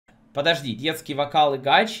Подожди, детские вокалы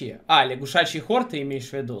гачи. А, лягушачий хор ты имеешь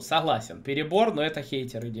в виду? Согласен, перебор, но это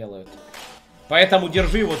хейтеры делают. Поэтому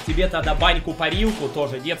держи вот тебе тогда баньку-парилку,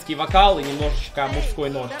 тоже детский вокал и немножечко мужской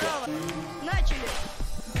ножки.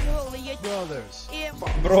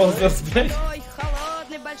 Брозерс, блядь.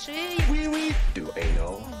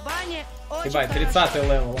 Ебать, 30-й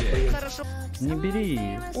левел. Не бери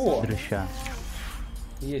дрыща.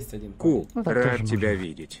 Есть один. Рад тебя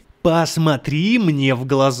видеть. Посмотри мне в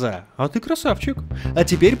глаза. А ты красавчик. А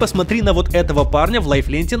теперь посмотри на вот этого парня в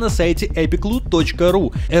лайфленте на сайте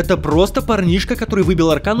epicloot.ru. Это просто парнишка, который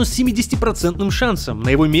выбил аркану с 70% шансом. На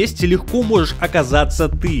его месте легко можешь оказаться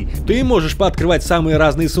ты. Ты можешь пооткрывать самые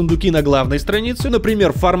разные сундуки на главной странице,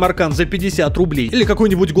 например, фарм-аркан за 50 рублей, или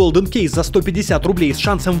какой-нибудь голден кейс за 150 рублей с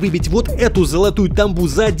шансом выбить вот эту золотую тамбу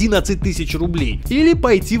за 11 тысяч рублей. Или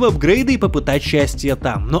пойти в апгрейды и попытать счастье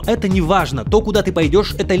там. Но это не важно. То, куда ты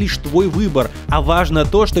пойдешь, это лишь твой выбор, а важно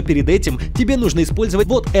то, что перед этим тебе нужно использовать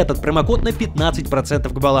вот этот промокод на 15%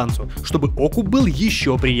 к балансу, чтобы окуп был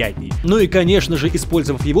еще приятней. Ну и конечно же,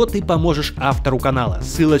 использовав его, ты поможешь автору канала.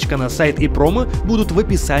 Ссылочка на сайт и промо будут в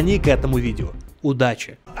описании к этому видео.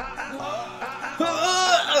 Удачи!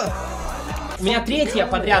 У меня третья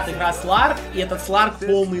подряд игра Сларк, и этот Сларк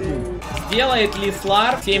полный нуб. Сделает ли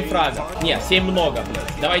Сларк 7 фрагов? Нет, 7 много,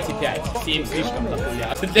 блядь. Давайте 5. 7 слишком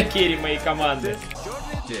дохуя для керри моей команды.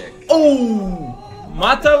 Оу!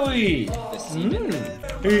 Матовый!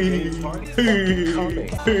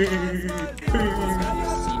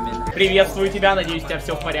 Приветствую тебя, надеюсь, у тебя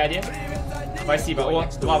все в порядке. Спасибо. О,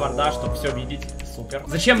 2 варда, чтобы все видеть. Супер.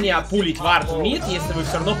 Зачем мне пулить вард в мид, если вы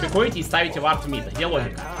все равно приходите и ставите вард в мид? Где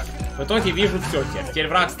логика? В итоге вижу все теперь. Теперь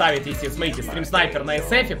враг ставит, если, смотрите, стрим-снайпер на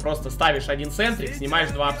SF, просто ставишь один центрик, снимаешь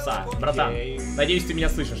 2 апса. Братан, надеюсь, ты меня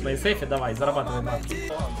слышишь. На SF, давай, зарабатывай бабки.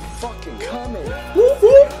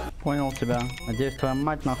 Понял тебя. Надеюсь, твоя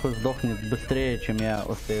мать нахуй сдохнет быстрее, чем я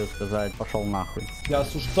успею сказать. Пошел нахуй. Я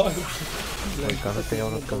осуждаю. Ой, кажется, я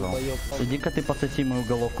уже сказал. Иди-ка ты пососи мою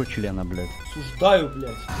головку члена, блядь. Осуждаю,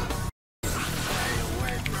 блядь.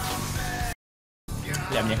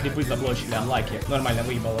 Бля, меня крипы заблочили, анлаки. Нормально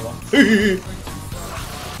выебал его.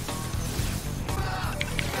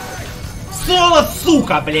 Соло,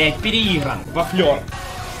 сука, блядь, переигран. Вафлер.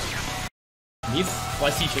 Мисс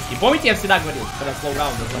классический. Помните, я всегда говорил, когда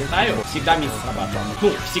слоу-раунды залетаю, всегда мисс срабатывал.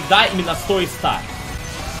 Ну, всегда именно 100 из 100.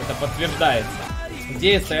 Это подтверждается.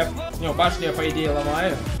 Где SF? Ну, башню я, по идее,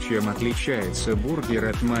 ломаю. Чем отличается бургер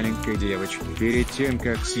от маленькой девочки? Перед тем,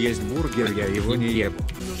 как съесть бургер, я его не ем.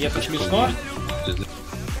 И это смешно?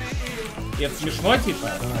 И это смешно, типа?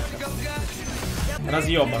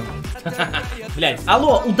 Разъебан. Блять,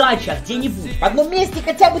 алло, удача где-нибудь. В одном месте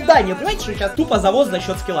хотя бы да, не понимаете, что сейчас тупо завоз за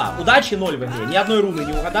счет скилла. Удачи 0 в игре. Ни одной руны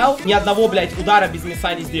не угадал, ни одного, блять, удара без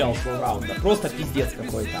мяса не сделал с раунда. Просто пиздец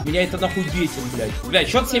какой-то. Меня это нахуй бесит, блять. Блять,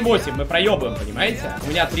 счет 7-8, мы проебываем, понимаете? У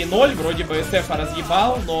меня 3-0, вроде бы SF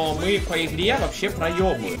разъебал, но мы по игре вообще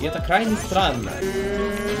проебываем. И это крайне странно.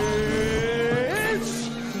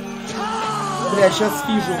 Блять,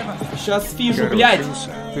 сейчас фижу, блять.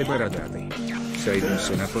 Ты бородатый.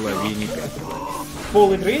 Сойдемся на половине.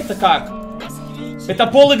 Пол игры это как? Это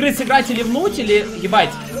пол игры сыграть или внуть, или ебать?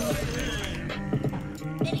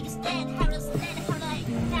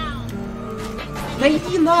 Да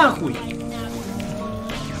иди нахуй!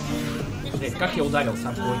 Блять, как я ударил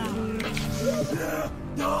сам боги?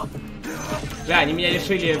 Бля, они меня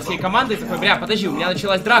лишили всей команды. Бля, подожди, у меня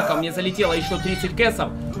началась драка, мне залетело еще 30 кэсов.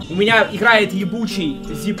 У меня играет ебучий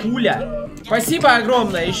Зипуля. Спасибо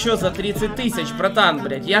огромное еще за 30 тысяч, братан,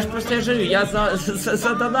 блядь. Я ж просто жив, я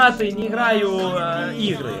за донаты не играю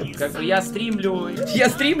игры. Как бы я стримлю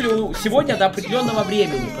сегодня до определенного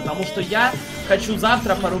времени, потому что я хочу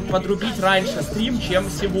завтра подрубить раньше стрим, чем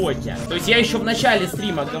сегодня. То есть я еще в начале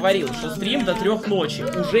стрима говорил, что стрим до 3 ночи.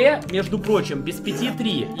 Уже, между прочим, без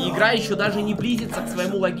 5-3. И игра еще даже не близится к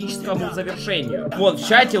своему логическому завершению. Вот, в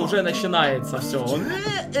чате уже начинается все. Он,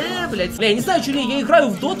 блядь. Бля, я не знаю, что ли, я играю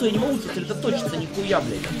в доту, я не могу сосредоточиться нихуя,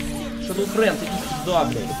 блядь. Что ну хрен, иди сюда,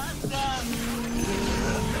 блядь.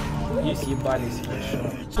 И съебались,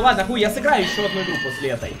 хорошо. Ладно, хуй, я сыграю еще одну игру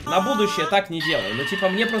после этой. На будущее так не делай. Ну, типа,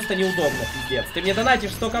 мне просто неудобно, пиздец. Ты мне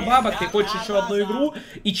донатишь столько бабок, ты хочешь еще одну игру,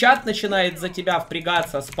 и чат начинает за тебя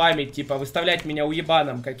впрягаться, спамить, типа, выставлять меня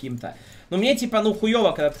уебаном каким-то. Но мне типа, ну,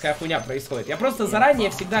 хуёво, когда такая хуйня происходит. Я просто заранее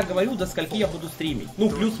всегда говорю, до скольки я буду стримить. Ну,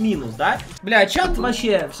 плюс-минус, да? Бля, чат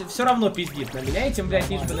вообще все равно пиздит на меня. Этим, блядь,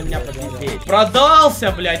 лишь бы на меня подъебеть.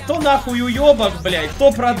 Продался, блядь. То нахуй уёбок, блядь,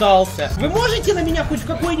 кто продался. Вы можете на меня хоть в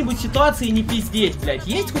какой-нибудь ситуации не пиздеть, блядь?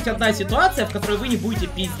 Есть хоть одна ситуация, в которой вы не будете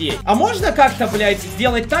пиздеть? А можно как-то, блядь,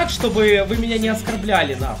 сделать так, чтобы вы меня не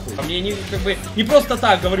оскорбляли, нахуй? А мне не, как бы, не просто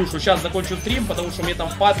так говорю, что сейчас закончу стрим, потому что мне там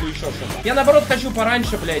впадло еще что-то. Я, наоборот, хочу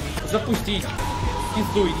пораньше, блядь, запустить.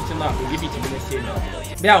 Пизду, идите нахуй, ебите меня семеро.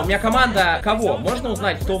 Бля, у меня команда кого? Можно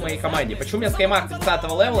узнать, кто в моей команде? Почему у меня скаймак 30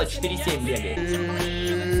 левела 4-7 бегает?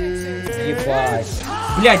 Ебать.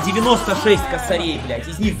 Блядь, 96 косарей, блядь.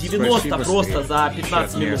 Из них 90 спасибо, просто за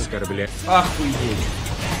 15 минут. Охуеть.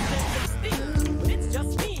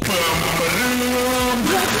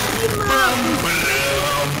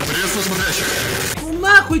 Ну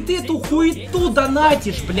нахуй ты эту хуету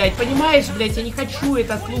донатишь, блядь, понимаешь, блядь, я не хочу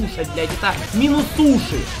это слушать, блядь, это минус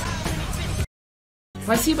уши.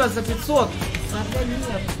 Спасибо за 500. Да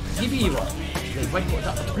нет, еби его.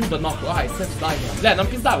 Да, откуда нахуй? Ай, это здание. Бля, нам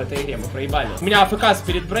пизда в этой игре, мы проебали. У меня АФК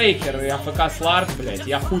Спирит Брейкер и АФК Сларк, блядь.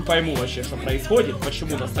 Я хуй пойму вообще, что происходит.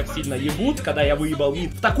 Почему нас так сильно ебут, когда я выебал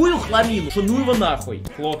мид в такую хламину, что ну его нахуй.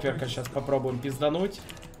 Клоперка сейчас попробуем пиздануть.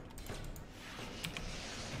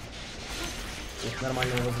 Их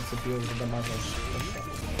нормально его зацепил, задамажил.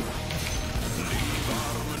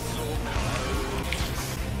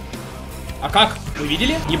 А как? Вы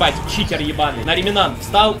видели? Ебать, читер ебаный. На реминант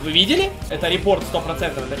встал. Вы видели? Это репорт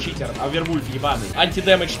 100%, это читер. А Вервульф ебаный.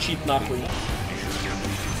 Антидэмэдж чит нахуй.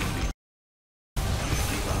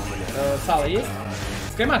 Сало есть?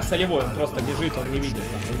 Скаймак солевой, он просто бежит, он не видит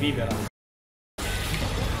нахуй вивера.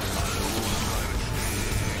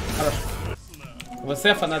 Хорошо. В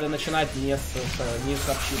СФ надо начинать не с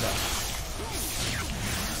общида.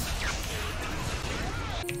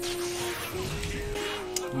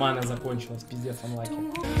 Мана закончилась, пиздец, анлаки.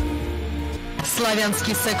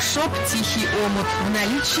 Славянский секс-шоп «Тихий омут». В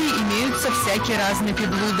наличии имеются всякие разные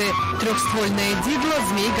приблуды. Трехствольное дидло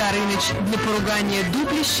 «Змей Горыныч». Для поругания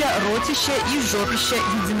дуплища, ротища и жопища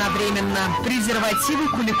единовременно. Презервативы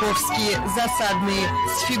куликовские, засадные,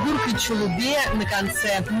 с фигуркой чулубея на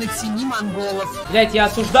конце. Натяни монголов. Блять, я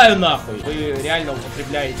осуждаю нахуй. Вы реально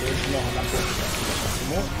употребляете очень много наркотиков.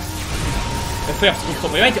 СФ с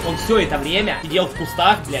кустом, понимаете, он все это время сидел в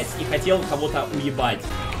кустах, блядь, и хотел кого-то уебать.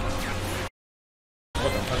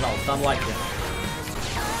 Вот он, пожалуйста, анлаки.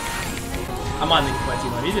 А маны не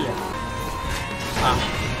хватило, видели? А,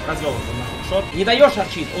 развел он нахуй шот. Не даешь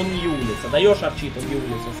арчит, он не улица. Даешь арчит, он не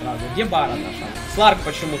улица сразу. Где бара наша? Сларк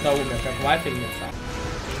почему-то умер, как вафельница.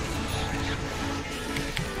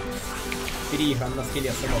 Переигран на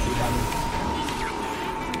скеле сынок ебаный.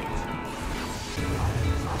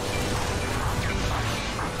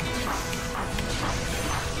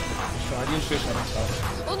 Один шишер остался.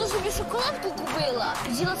 Он уже шоколадку купила.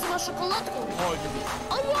 Взяла сама шоколадку.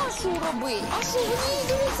 А я що робити? А що, вони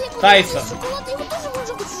дивіться, Тайсон. Шоколад, я теж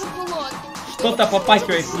можу купити шоколад. Что-то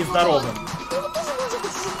попахивает нездоровым. Я теж можу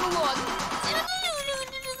купити шоколад.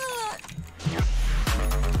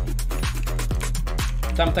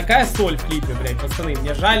 Там такая соль в клипе, блядь, пацаны.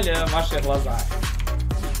 Мне жаль ваши глаза.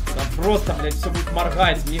 Там просто, блядь, все будет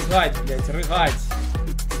моргать, мигать, блядь, рыгать.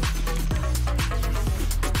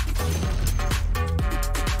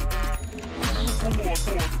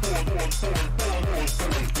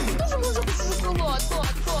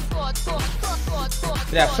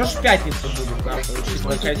 Бля, что ж в пятницу будет, нахуй,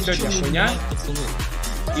 учитывая, какая сегодня хуйня.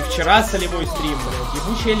 И вчера солевой стрим, блядь,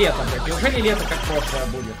 ебучее лето, блядь. Неужели лето как прошлое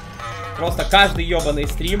будет? Просто каждый ебаный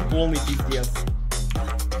стрим полный пиздец.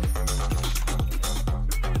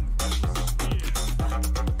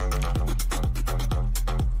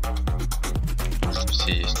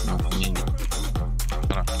 Все есть, но мнение.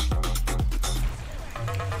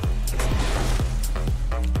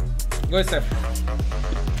 ГСФ.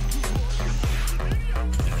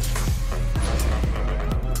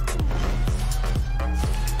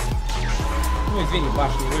 Ну, извини,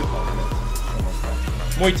 башни выпал.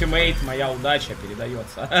 Мой тиммейт, моя удача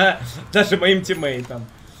передается. Даже моим тиммейтам.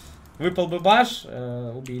 Выпал бы баш,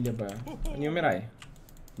 убили бы. Не умирай.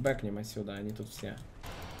 Бэкнем отсюда, они тут все.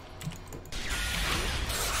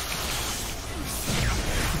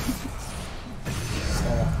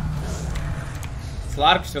 Снова.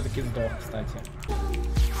 Сларк все-таки сдох, кстати.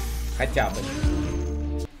 Хотя бы.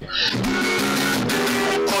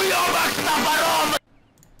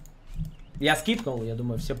 Я скипнул, я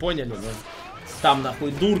думаю, все поняли, но там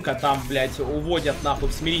нахуй дурка, там, блядь, уводят нахуй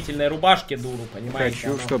в смирительной рубашке дуру, понимаете?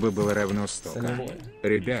 Хочу, чтобы было равно 100.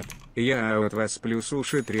 Ребят, я от вас плюс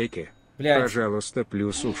уши треки. Блядь. Пожалуйста,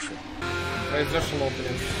 плюс уши. Произошло,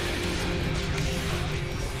 блин.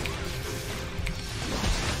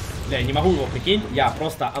 Бля, я не могу его, прикинь. Я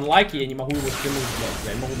просто анлаки, я не могу его скинуть, блядь.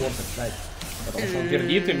 Я не могу лорда встать. Потому что он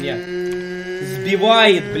пердит и мне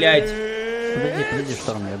сбивает, блядь. Подойди в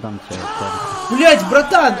сторону, я дам тебе. Блядь,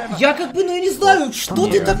 братан, я как бы, ну я не знаю, что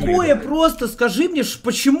ты такое, просто скажи мне,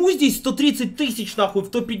 почему здесь 130 тысяч, нахуй, в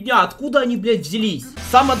топе дня, откуда они, блядь, взялись?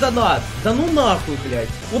 Самодонат, да ну нахуй, блядь.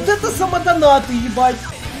 Вот это самодонаты, ебать.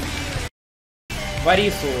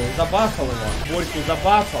 Борису забафал его, Борьку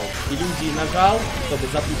забафал, иллюзии нажал, чтобы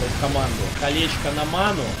запутать команду. Колечко на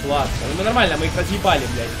ману, классно. Ну мы нормально, мы их разъебали,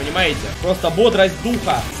 блядь, понимаете? Просто бодрость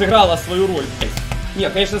духа сыграла свою роль, блядь.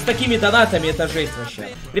 Нет, конечно, с такими донатами это жесть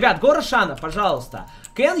вообще. Ребят, го Рошана, пожалуйста.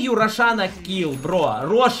 Can you Рошана kill, бро?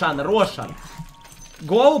 Рошан.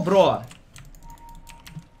 Go, бро.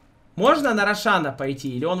 Можно на Рошана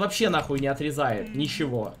пойти? Или он вообще нахуй не отрезает?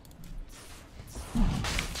 Ничего.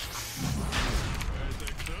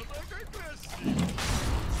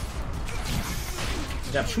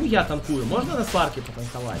 Да, почему я танкую? Можно на Сларке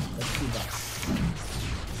потанковать? Спасибо.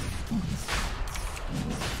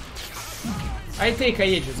 I take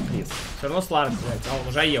Aegis, please. Все равно Сларк, блядь, а он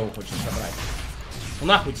уже Аегу хочет собрать. Ну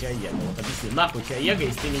нахуй тебе Аега, вот объясни. Нахуй тебе Аега,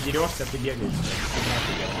 если ты не дерешься, ты бегаешь.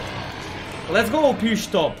 Let's go, push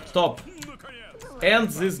top. Top. End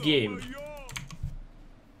this game.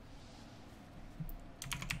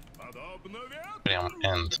 Прям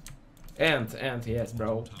end. End, yes,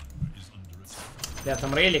 bro. Бля,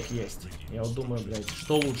 там релик есть. Я вот думаю, блядь,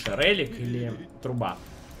 что лучше, релик или труба?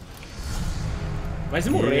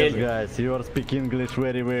 Возьму релик. Guys, you speak English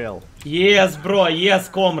very well. Yes, bro, yes,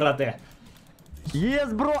 комрады.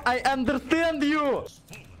 Yes, bro, I understand you.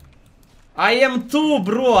 I am too,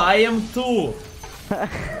 bro, I am too.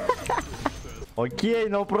 Okay,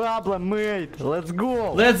 no problem, mate. Let's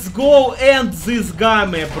go. Let's go end this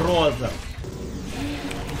game, brother.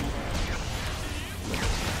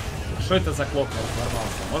 Что это за клок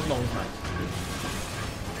ворвался? Можно узнать?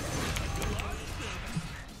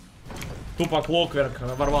 Тупо клокверк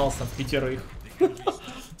ворвался в пятерых.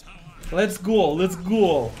 Let's go, let's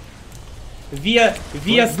go. We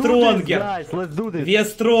stronger. We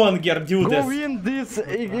stronger, dude. Go win this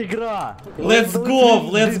игра. Let's go,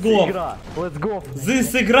 let's go. Let's go.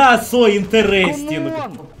 This игра so interesting.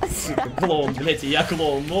 Сука, клоун, блять, я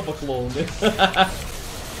клоун, оба клоуны.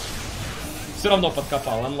 Все равно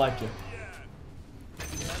подкопал, анлаки.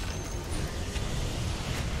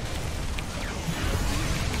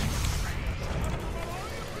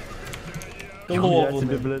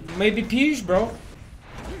 Maybe peach, bro.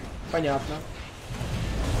 Понятно.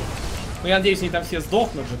 Ну я надеюсь, они там все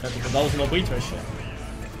сдохнут же, как это должно быть вообще.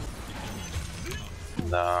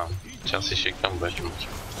 Да, сейчас еще и камбэкнуть.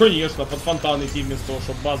 Конечно, под фонтан идти вместо того,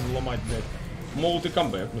 чтобы базу ломать, блядь. Могут и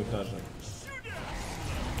камбэкнуть даже.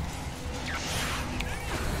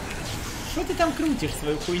 Что ты там крутишь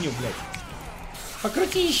свою хуйню, блядь?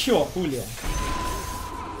 Покрути еще, хули.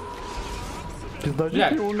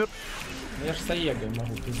 Блядь, умер. Я ж с Аегой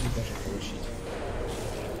могу пизды даже получить.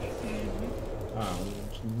 А,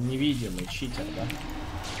 он невидимый, читер, да?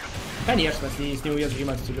 Конечно, с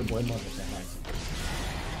неуязвимостью любой может играть.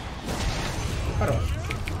 Хорош.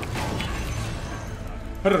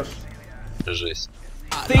 Хорош. Жесть.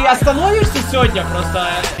 Ты остановишься сегодня? Просто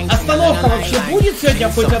остановка вообще будет сегодня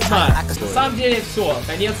хоть одна? На самом деле все,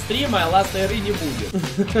 конец стрима, ласт игры не будет.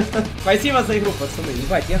 Спасибо за игру, пацаны.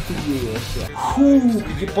 Ебать, я хуею вообще. Фу,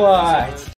 ебать.